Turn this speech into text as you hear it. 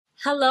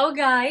Hello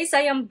guys,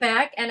 I am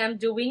back and I'm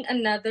doing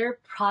another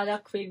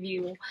product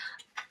review.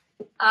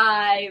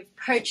 I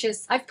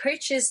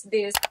purchased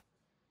this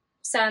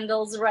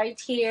sandals right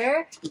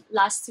here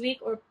last week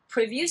or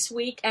previous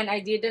week, and I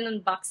did an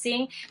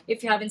unboxing.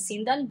 If you haven't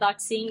seen the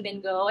unboxing,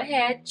 then go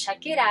ahead,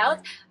 check it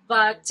out.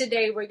 But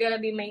today we're gonna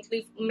be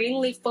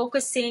mainly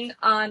focusing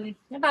on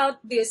about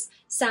this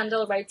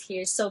sandal right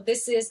here. So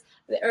this is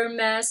the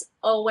Hermes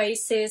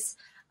Oasis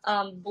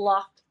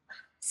block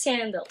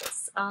sandals.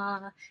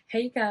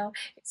 Here you go.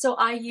 So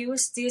I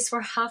use this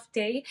for half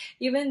day,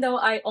 even though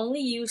I only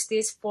use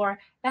this for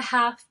a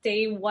half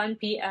day, 1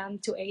 p.m.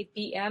 to 8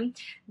 p.m.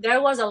 There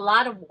was a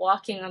lot of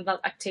walking on that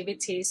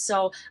activity,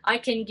 so I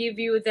can give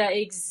you the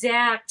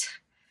exact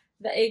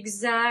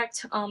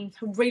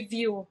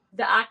review,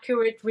 the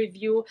accurate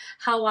review,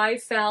 how I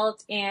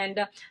felt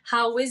and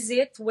how is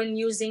it when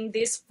using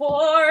this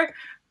for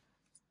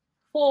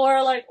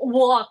like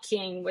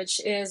walking, which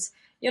is,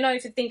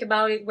 if you think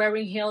about it,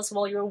 wearing heels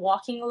while you're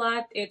walking a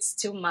lot, it's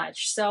too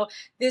much. So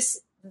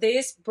this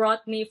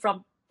brought me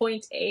from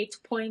point A to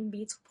point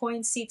B to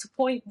point C to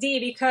point D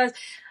because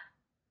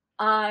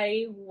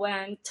I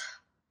went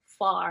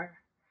far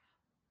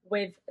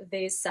with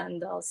these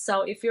sandals.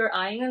 So if you're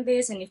eyeing on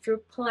this and if you're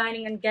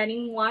planning on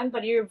getting one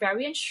but you're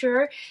very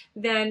unsure,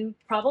 then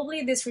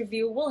probably this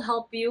review will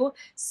help you.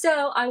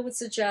 So I would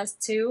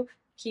suggest to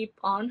keep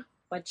on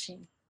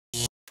watching.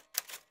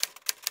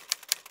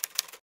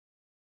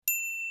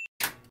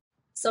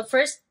 So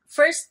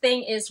first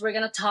thing is we're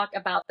gonna talk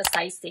about the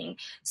sizing.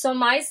 So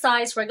my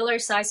size, regular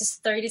size, is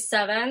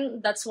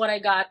 37. That's what I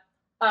got.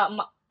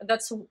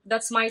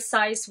 That's my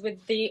size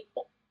with the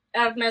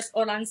Hermes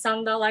Oasis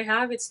sandal I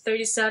have. It's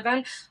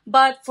 37.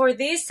 But for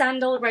this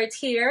sandal right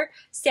here,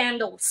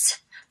 sandals,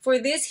 for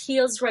these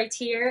heels right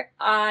here,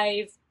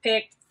 I've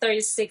picked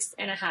 36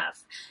 and a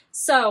half.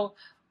 So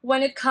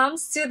when it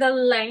comes to the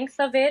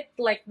length of it,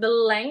 like the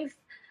length,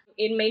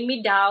 it made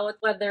me doubt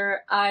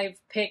whether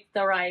I've picked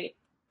the right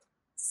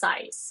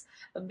size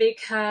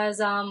because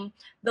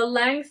the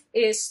length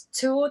is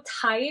too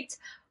tight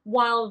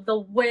while the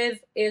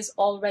width is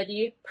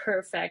already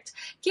perfect.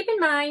 Keep in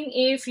mind,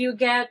 if you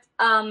get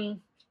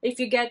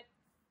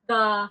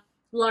the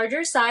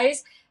larger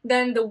size,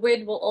 then the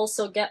width will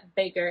also get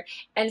bigger,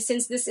 and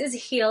since this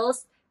is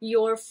heels,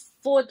 your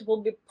foot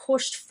will be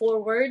pushed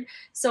forward.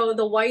 So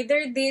the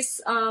wider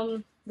this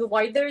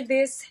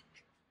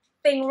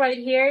thing right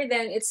here,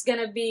 then it's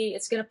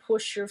gonna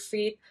push your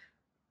feet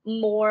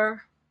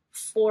more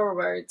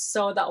forward.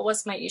 So that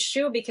was my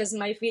issue because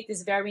my feet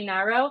is very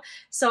narrow.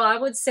 So I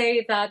would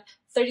say that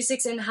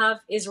 36 and a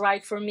half is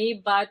right for me,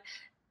 but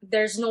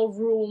there's no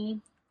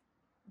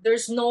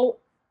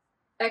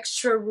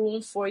extra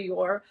room for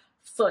your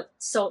foot.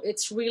 So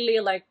it's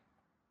really like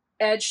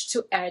edge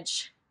to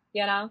edge,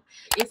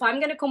 If I'm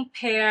gonna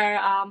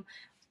compare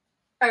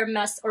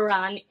Hermes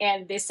Oran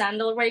and this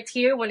sandal right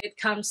here, when it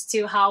comes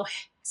to how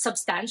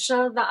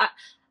substantial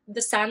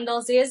the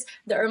sandals is,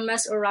 the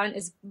Hermes Oran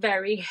is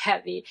very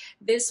heavy.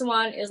 This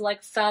one is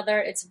like feather.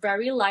 It's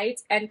very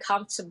light and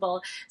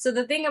comfortable. So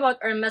the thing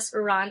about Hermes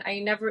Oran, I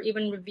never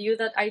even reviewed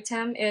that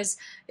item, is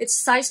it's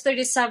size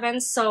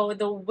 37, so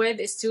the width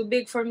is too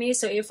big for me.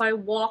 So if I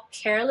walk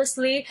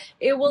carelessly,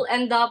 it will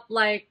end up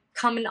like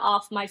coming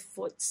off my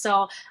foot.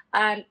 So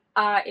and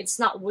it's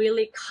not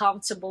really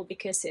comfortable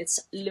because it's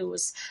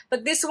loose.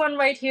 But this one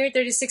right here,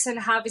 36 and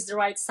a half, is the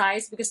right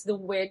size because the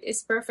width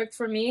is perfect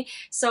for me.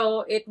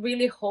 So it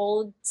really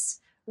holds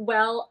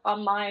well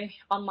on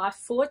my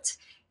foot.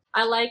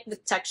 I like the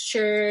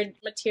textured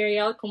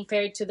material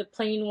compared to the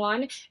plain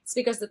one. It's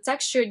because the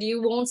textured,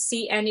 you won't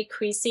see any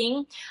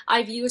creasing.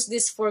 I've used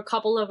this for a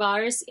couple of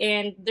hours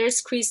and there's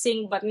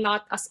creasing but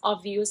not as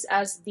obvious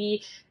as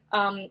the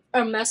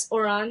Hermes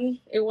Oran.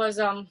 It was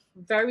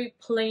very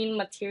plain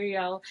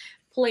material,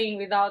 plain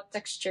without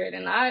texture,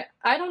 and I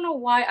don't know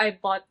why I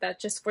bought that,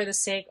 just for the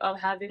sake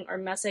of having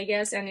Hermes, I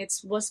guess, and it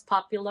was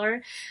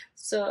popular.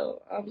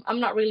 So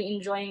I'm not really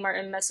enjoying my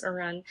Hermes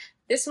Oran.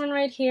 This one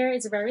right here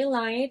is very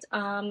light.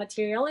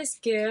 Material is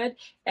good,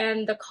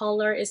 and the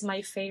color is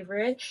my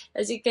favorite.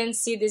 As you can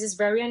see, this is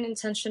very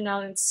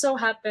unintentional, and it so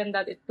happened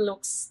that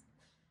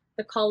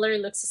the color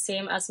looks the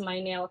same as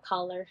my nail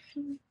color.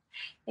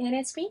 And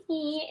it's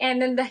pretty.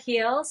 And then the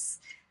heels,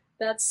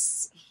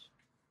 that's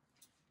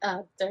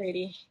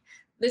dirty.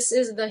 This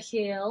is the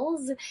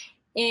heels,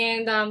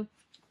 and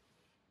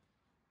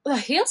the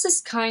heels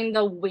is kind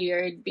of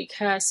weird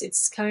because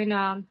it's kind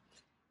of,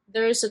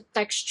 there's a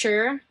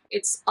texture.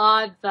 It's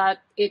odd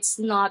that it's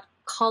not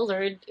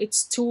colored.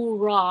 It's too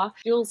raw.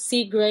 You'll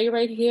see gray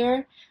right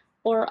here,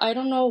 or I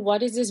don't know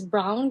what is this,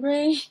 brown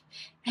gray.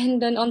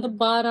 And then on the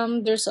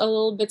bottom, there's a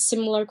little bit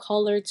similar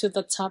color to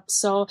the top.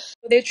 So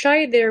they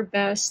try their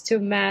best to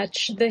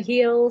match the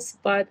heels,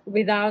 but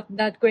without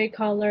that gray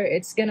color,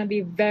 it's gonna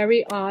be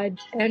very odd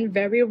and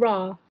very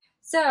raw.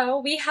 So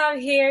we have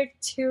here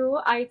two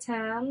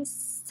items,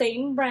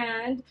 same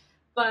brand,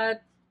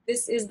 but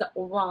this is the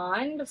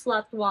Oran, the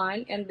flat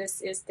one, and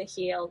this is the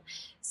heel.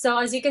 So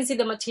as you can see,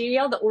 the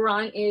material, the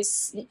Oran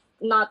is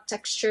not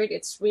textured,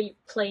 it's really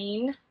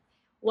plain,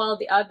 while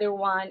the other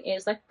one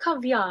is like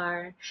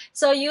caviar.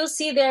 So you'll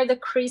see there the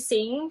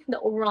creasing. The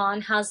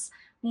Oran has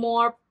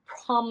more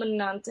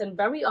prominent and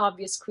very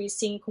obvious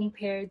creasing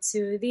compared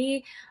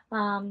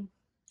um,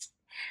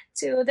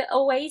 to the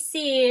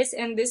Oasis.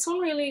 And this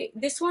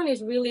one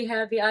is really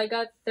heavy. I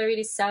got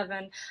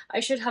 37. I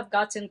should have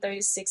gotten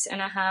 36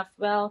 and a half.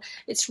 Well,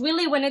 it's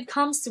really, when it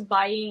comes to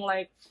buying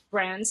like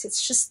brands,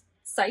 it's just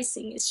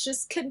sizing. It's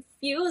just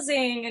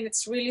confusing, and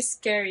it's really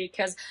scary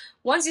because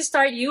once you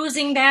start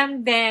using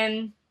them,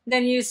 then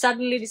you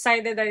suddenly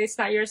decided that it's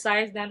not your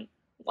size. Then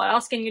what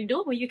else can you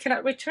do? You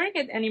cannot return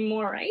it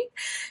anymore, right?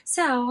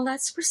 So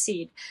let's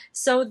proceed.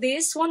 So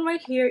this one right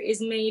here is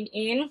made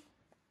in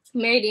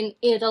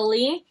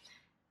Italy,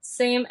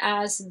 same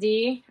as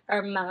the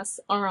Hermes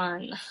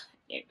Oran.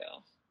 Here you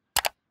go.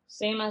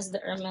 Same as the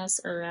Hermes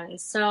Oran.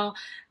 So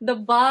the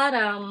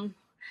bottom,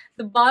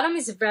 the bottom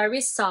is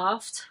very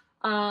soft.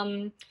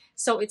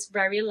 So it's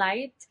very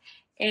light.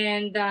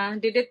 And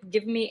did it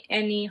give me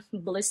any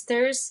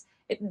blisters?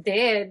 It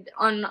did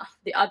on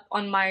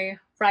my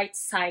right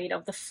side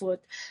of the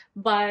foot,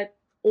 but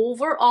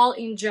overall,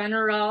 in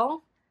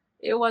general,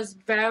 it was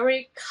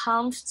very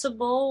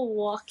comfortable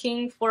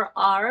walking for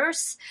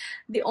hours.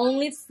 The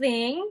only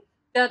thing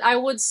that I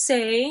would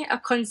say a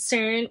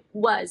concern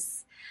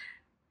was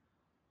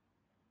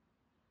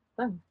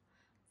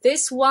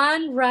this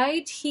one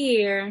right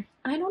here.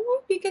 I don't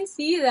know if you can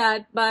see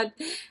that, but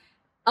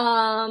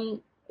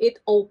it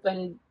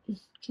opened.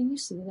 Can you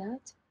see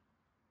that?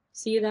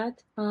 See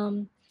that?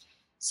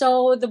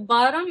 So the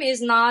bottom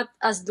is not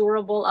as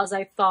durable as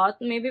I thought,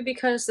 maybe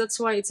because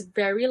that's why it's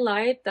very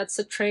light. That's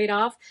a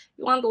trade-off.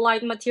 You want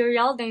light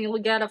material, then you'll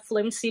get a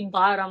flimsy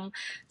bottom.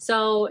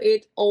 So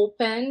it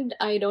opened,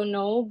 I don't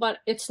know, but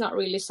it's not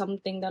really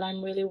something that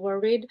I'm really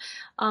worried.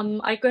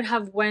 I could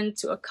have went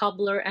to a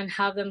cobbler and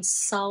have them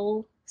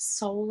sew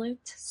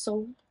it.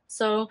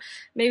 So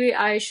maybe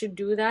I should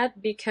do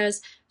that,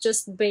 because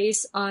just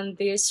based on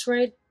this,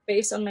 right,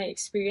 based on my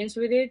experience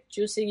with it,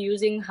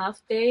 using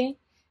half day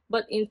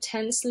but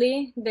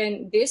intensely,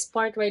 then this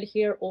part right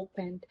here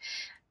opened.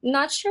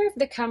 Not sure if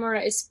the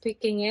camera is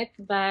picking it,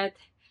 but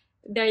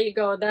there you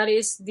go.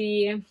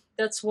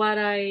 That's what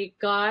I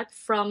got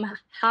from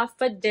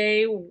half a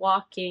day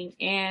walking.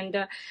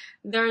 And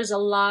there's a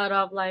lot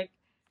of like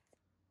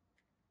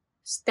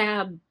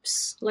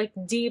stabs, like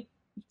deep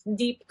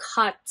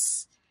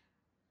cuts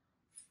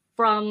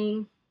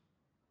from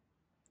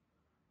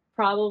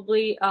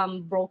probably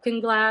broken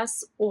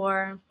glass,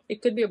 or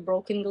it could be a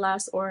broken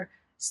glass or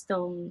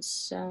stones.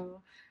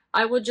 So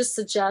I would just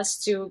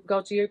suggest to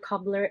go to your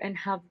cobbler and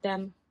have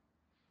them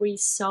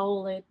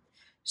resole it,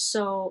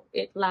 so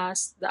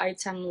the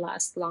item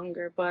lasts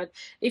longer. But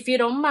if you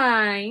don't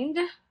mind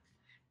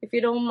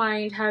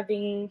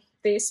having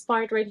this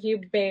part right here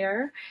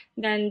bare,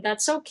 then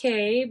that's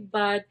okay.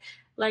 But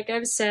like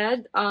I've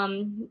said,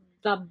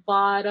 the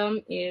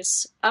bottom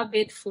is a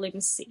bit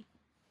flimsy.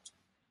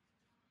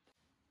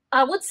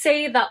 I would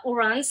say that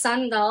Oran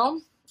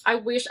sandal, I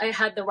wish I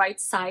had the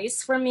right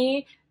size for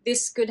me.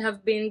 This could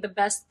have been the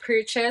best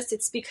purchase.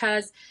 It's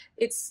because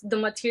the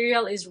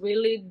material is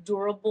really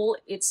durable.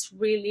 It's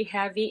really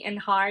heavy and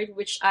hard,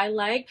 which I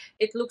like.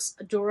 It looks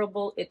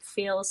durable. It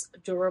feels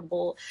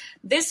durable.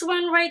 This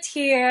one right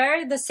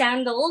here, the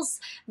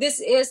sandals,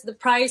 the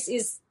price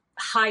is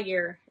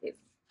higher.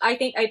 I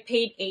think I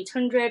paid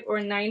 800 or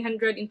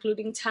 900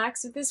 including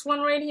tax with this one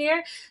right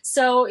here.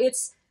 So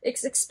it's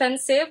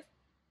expensive.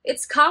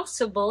 It's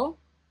comfortable,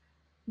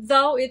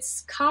 though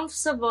it's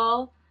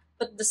comfortable,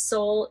 but the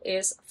sole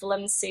is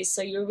flimsy,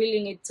 so you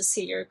really need to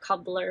see your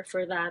cobbler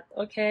for that,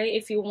 okay?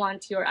 If you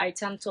want your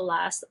item to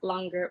last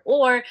longer.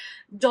 Or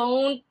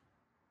don't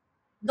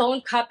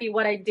copy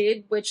what I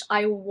did, which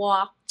I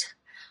walked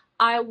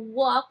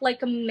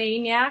like a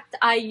maniac.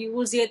 I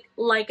use it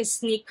like a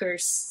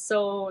sneakers.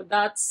 So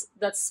that's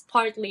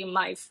partly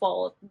my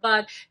fault.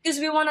 But because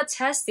we want to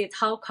test it,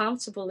 how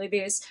comfortable it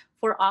is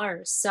for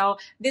ours. So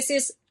this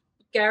is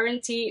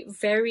guarantee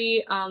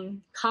very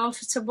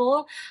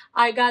comfortable.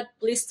 I got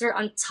blister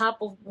on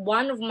top of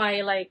one of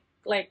my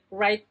like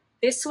right,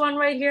 this one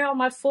right here on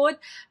my foot,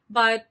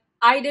 but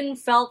I didn't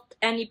felt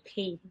any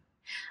pain.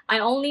 I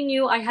only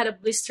knew I had a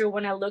blister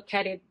when I looked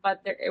at it, but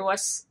it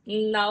was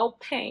no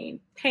pain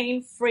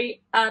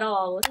free at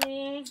all.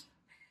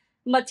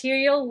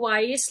 Material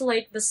wise,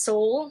 like the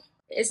sole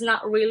is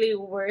not really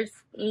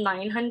worth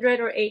 900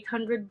 or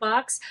 800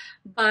 bucks,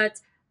 but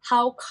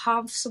how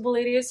comfortable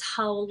it is,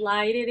 how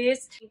light it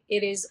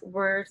is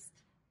worth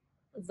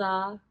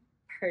the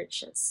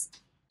purchase.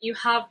 You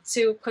have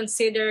to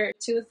consider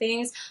two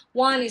things.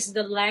 One is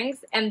the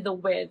length and the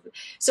width.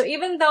 So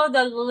even though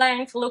the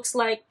length looks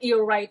like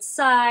your right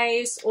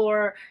size,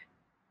 or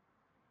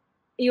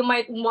you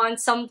might want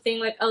something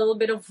like a little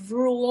bit of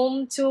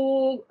room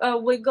to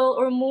wiggle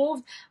or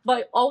move,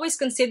 but always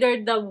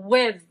consider the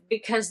width,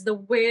 because the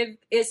width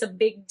is a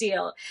big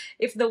deal.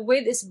 If the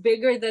width is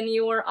bigger than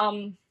your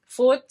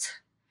foot,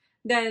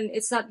 then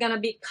it's not gonna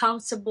be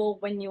comfortable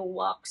when you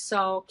walk.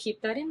 So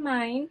keep that in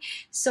mind.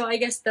 So I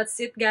guess that's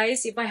it,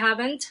 guys. If I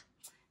haven't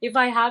If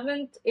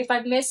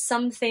I've missed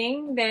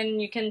something, then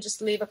you can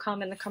just leave a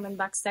comment in the comment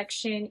box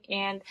section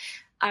and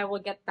I will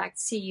get back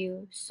to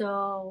you.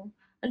 So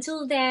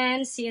until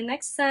then, see you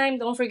next time.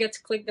 Don't forget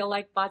to click the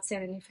like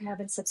button, and if you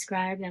haven't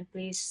subscribed, then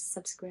please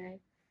subscribe.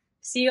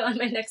 See you on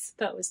my next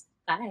post.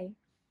 Bye.